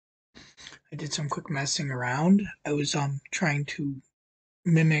I did some quick messing around. I was trying to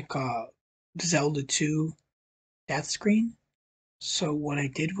mimic Zelda 2 death screen. So what I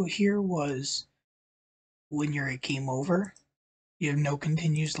did here was when you're at game over, you have no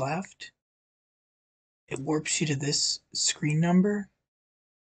continues left. It warps you to this screen number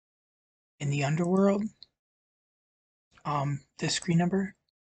in the underworld. This screen number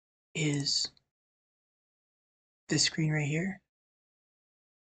is this screen right here.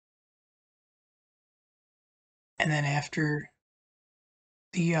 And then after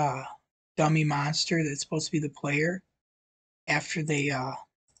the dummy monster that's supposed to be the player, after they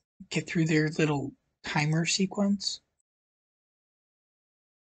get through their little timer sequence,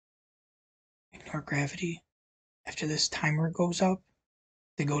 ignore gravity. After this timer goes up,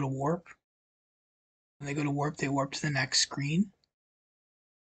 they go to warp. When they go to warp, they warp to the next screen.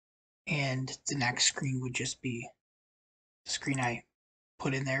 And the next screen would just be the screen I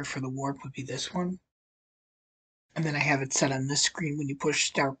put in there for the warp would be this one. And then I have it set on this screen. When you push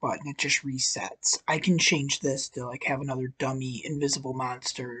start button, it just resets. I can change this to like have another dummy invisible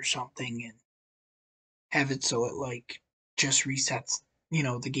monster or something and have it so it like just resets,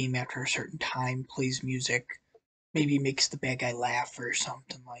 the game after a certain time, plays music, maybe makes the bad guy laugh or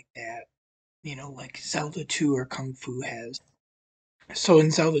something like that. Like Zelda 2 or Kung Fu has. So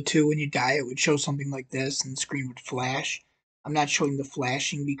in Zelda 2, when you die, it would show something like this and the screen would flash. I'm not showing the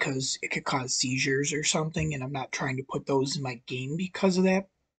flashing because it could cause seizures or something, and I'm not trying to put those in my game because of that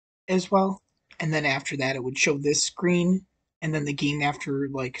as well. And then after that, it would show this screen, and then the game after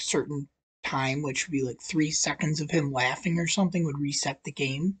like a certain time, which would be like 3 seconds of him laughing or something, would reset the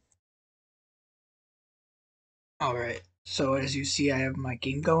game. Alright, so as you see, I have my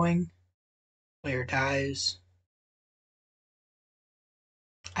game going. Player dies.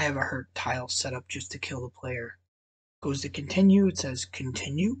 I have a hurt tile set up just to kill the player. Goes to continue, it says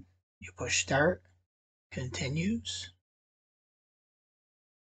continue. You push start, continues.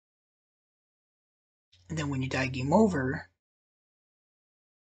 And then when you die game over,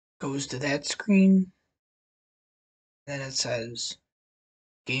 goes to that screen. Then it says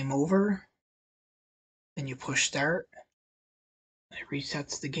game over. Then you push start. And it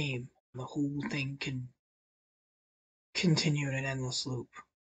resets the game. The whole thing can continue in an endless loop.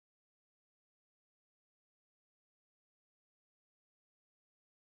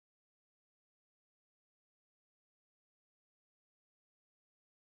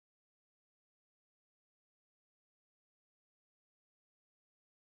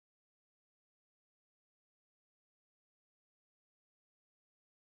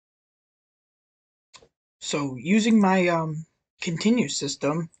 So using my continue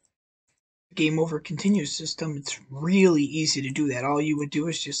system, game over continue system, it's really easy to do that. All you would do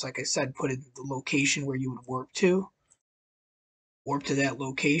is just, like I said, put in the location where you would warp to that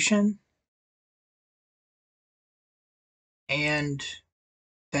location, and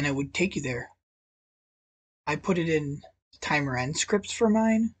then it would take you there. I put it in timer end scripts for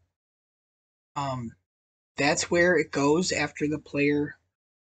mine. That's where it goes after the player.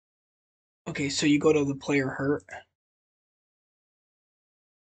 Okay, so you go to the player hurt. I'm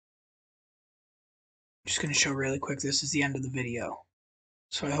just going to show really quick, this is the end of the video.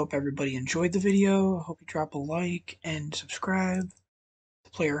 So I hope everybody enjoyed the video. I hope you drop a like and subscribe.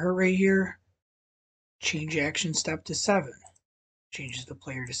 The player hurt right here. Change action step to 7. Changes the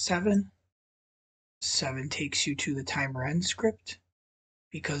player to 7. 7 takes you to the timer end script.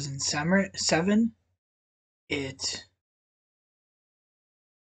 Because in 7, it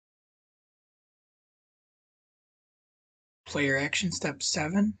player action step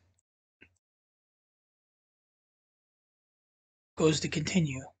 7 goes to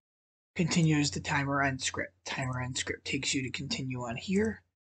continue. Continue is the timer end script. Timer end script takes you to continue on here.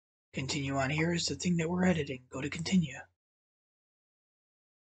 Continue on here is the thing that we're editing. Go to continue.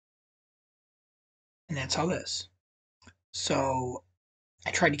 And that's all this. So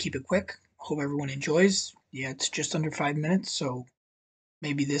I tried to keep it quick. Hope everyone enjoys. Yeah, it's just under 5 minutes, so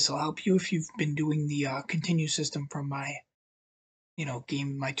maybe this will help you if you've been doing the continue system from my,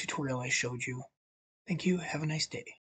 my tutorial I showed you. Thank you. Have a nice day.